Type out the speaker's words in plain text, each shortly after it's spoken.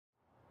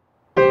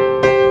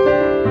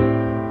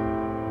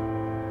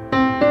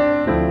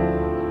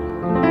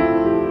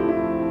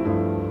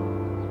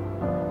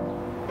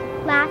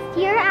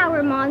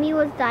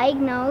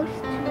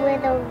diagnosed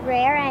with a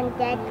rare and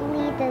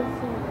deadly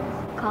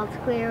disease called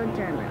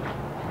scleroderma.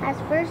 At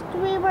first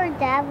we were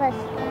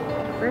devastated.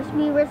 At first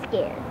we were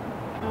scared.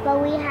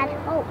 But we had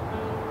hope.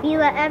 We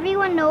let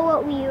everyone know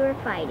what we were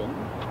fighting.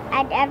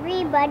 And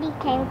everybody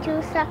came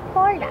to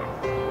support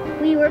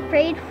us. We were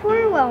prayed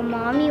for while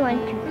Mommy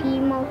went to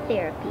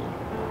chemotherapy.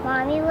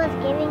 Mommy was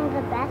giving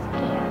the best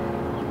care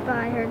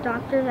by her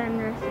doctors and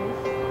nurses.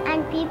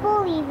 And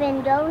people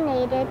even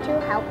donated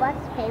to help us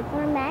pay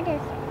for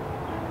medicine.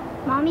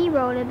 Mommy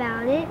wrote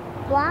about it,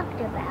 blogged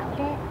about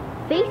it,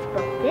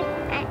 Facebooked it,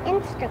 and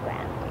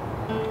Instagrammed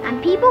it.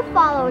 And people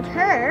followed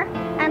her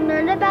and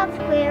learned about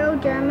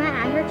scleroderma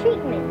and her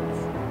treatments.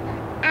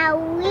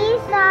 And we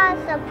saw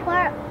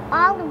support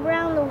all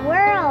around the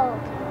world.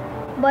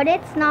 But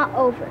it's not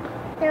over.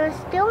 There is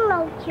still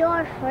no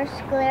cure for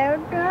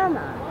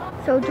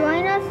scleroderma. So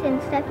join us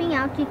in stepping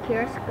out to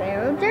cure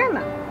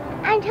scleroderma.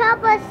 And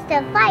help us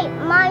to fight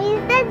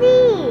Mommy's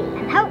disease.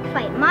 And help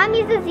fight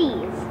Mommy's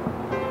disease.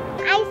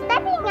 I'm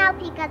stepping out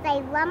because I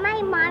love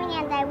my mommy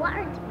and I want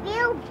her to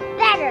feel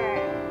better.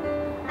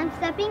 I'm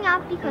stepping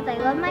out because I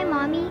love my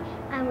mommy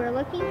and we're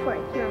looking for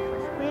a cure for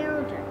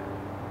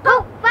scleroderma.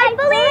 Hope, fight,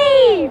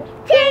 believe!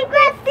 Team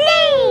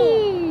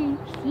Kristine!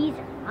 She's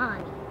our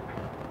mommy.